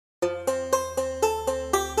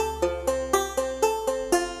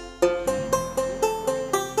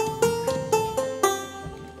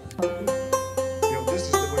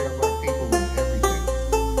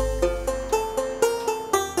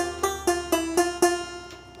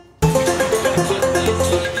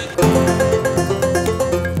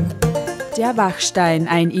der Wachtstein,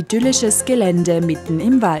 ein idyllisches Gelände mitten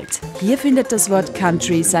im Wald. Hier findet das Wort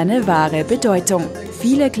Country seine wahre Bedeutung.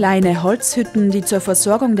 Viele kleine Holzhütten, die zur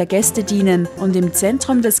Versorgung der Gäste dienen, und im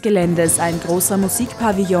Zentrum des Geländes ein großer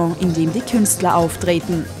Musikpavillon, in dem die Künstler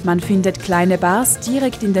auftreten. Man findet kleine Bars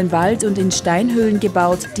direkt in den Wald und in Steinhöhlen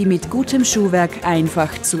gebaut, die mit gutem Schuhwerk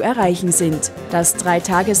einfach zu erreichen sind. Das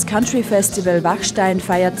 3-Tages-Country-Festival Wachtstein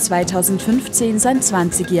feiert 2015 sein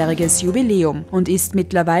 20-jähriges Jubiläum und ist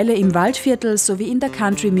mittlerweile im Waldviertel sowie in der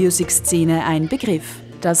Country-Music-Szene ein Begriff.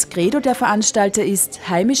 Das Credo der Veranstalter ist,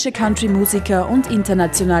 heimische Country-Musiker und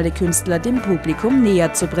internationale Künstler dem Publikum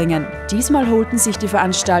näher zu bringen. Diesmal holten sich die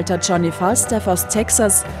Veranstalter Johnny Falstaff aus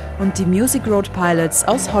Texas und die Music Road Pilots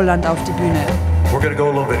aus Holland auf die Bühne. We're gonna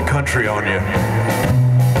go a little bit country on you.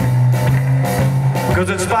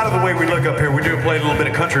 Because in spite of the way we look up here, we do play a little bit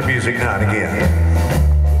of country music now and again.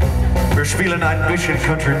 Wir spielen ein bisschen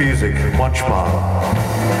Country Music manchmal.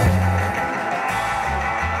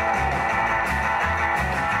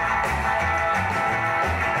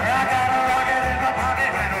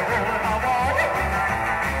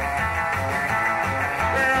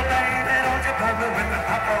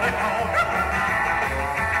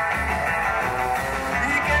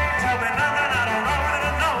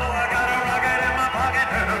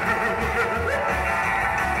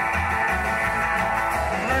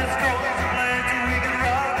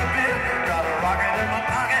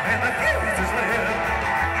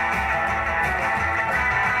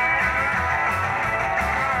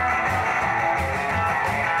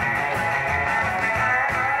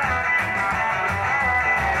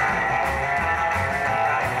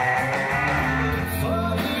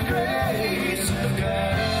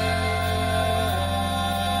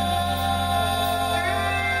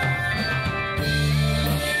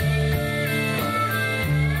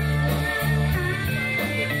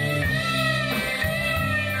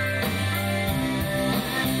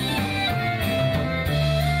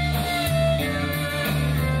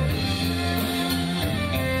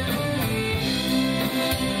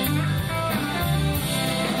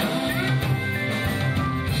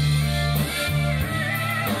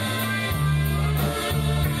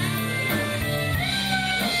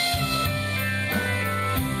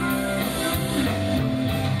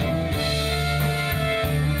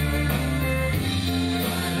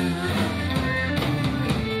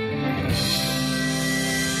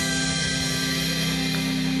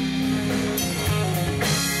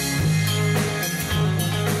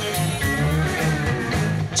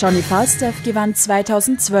 Johnny Falstaff gewann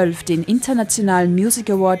 2012 den Internationalen Music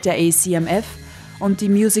Award der ACMF und die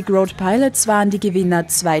Music Road Pilots waren die Gewinner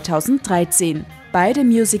 2013. Beide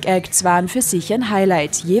Music Acts waren für sich ein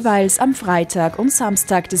Highlight, jeweils am Freitag und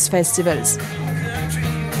Samstag des Festivals.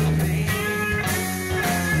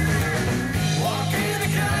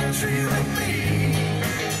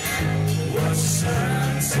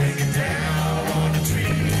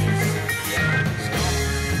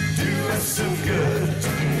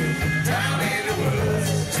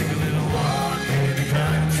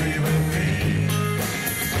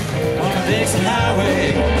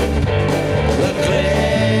 Highway, the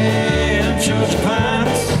Glen Church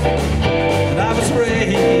Pines, and I was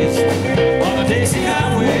raised on the Dixie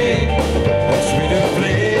Highway, a sweeter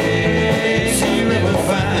place you ever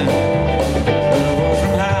find. A walk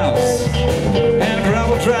from house and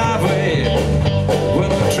gravel driveway,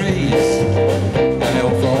 willow trees and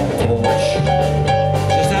elk-on porch,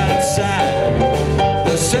 just outside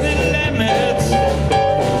the city limits.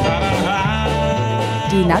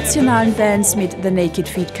 Die nationalen Bands mit The Naked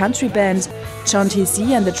Feet Country Band, John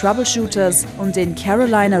T.C. and the Troubleshooters und den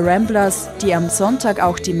Carolina Ramblers, die am Sonntag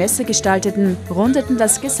auch die Messe gestalteten, rundeten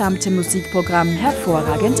das gesamte Musikprogramm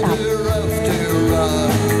hervorragend ab.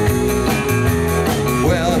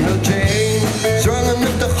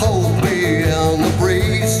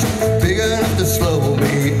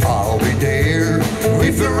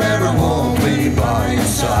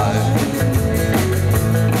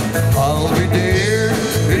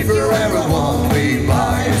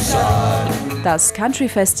 Das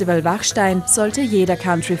Country-Festival Wachtstein sollte jeder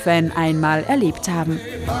Country-Fan einmal erlebt haben.